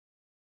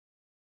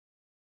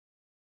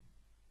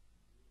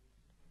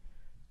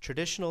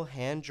Traditional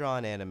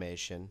hand-drawn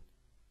animation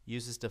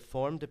uses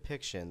deformed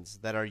depictions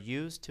that are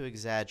used to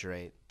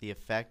exaggerate the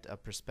effect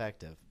of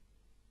perspective.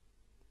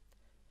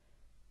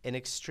 An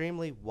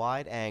extremely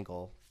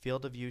wide-angle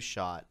field-of-view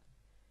shot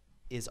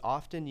is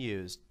often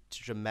used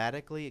to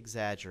dramatically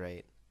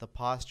exaggerate the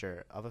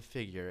posture of a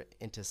figure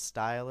into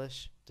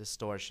stylish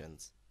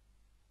distortions.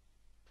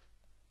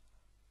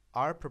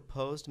 Our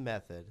proposed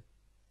method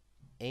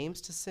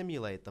aims to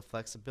simulate the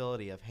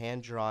flexibility of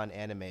hand-drawn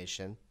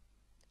animation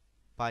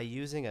by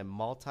using a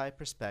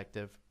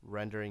multi-perspective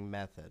rendering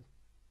method.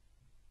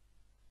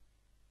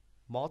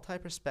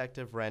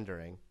 Multi-perspective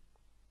rendering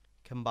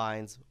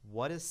combines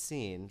what is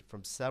seen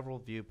from several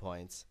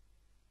viewpoints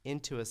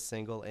into a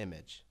single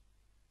image.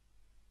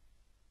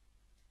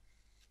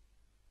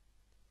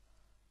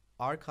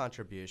 Our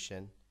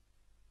contribution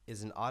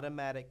is an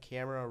automatic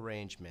camera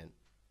arrangement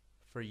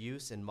for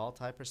use in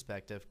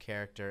multi-perspective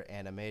character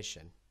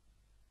animation.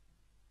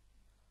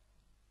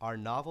 Our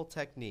novel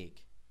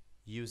technique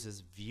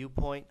uses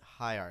viewpoint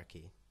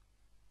hierarchy.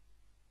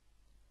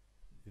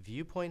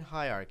 Viewpoint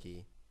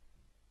hierarchy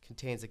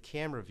contains a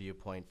camera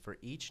viewpoint for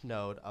each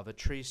node of a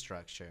tree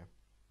structure.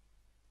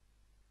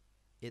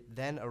 It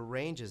then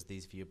arranges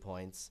these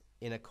viewpoints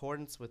in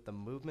accordance with the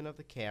movement of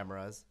the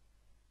cameras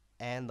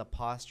and the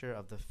posture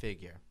of the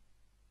figure.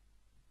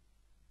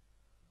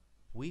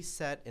 We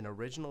set an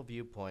original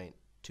viewpoint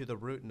to the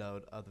root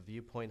node of the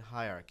viewpoint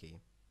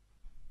hierarchy,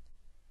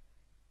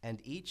 and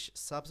each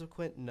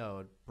subsequent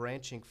node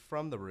branching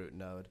from the root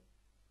node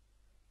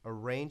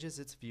arranges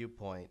its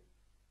viewpoint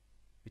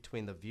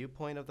between the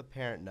viewpoint of the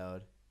parent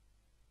node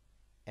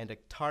and a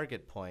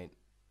target point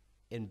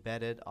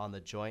embedded on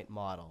the joint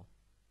model.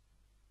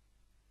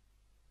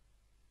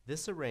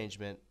 This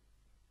arrangement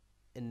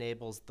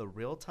enables the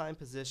real-time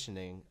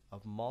positioning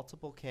of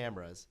multiple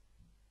cameras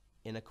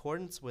in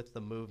accordance with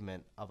the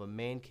movement of a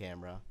main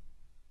camera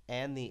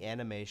and the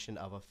animation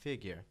of a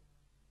figure.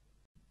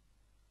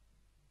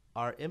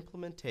 Our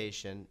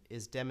implementation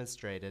is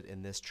demonstrated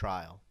in this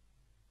trial.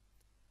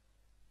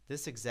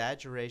 This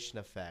exaggeration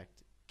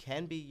effect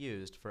can be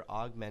used for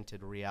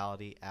augmented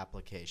reality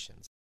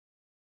applications.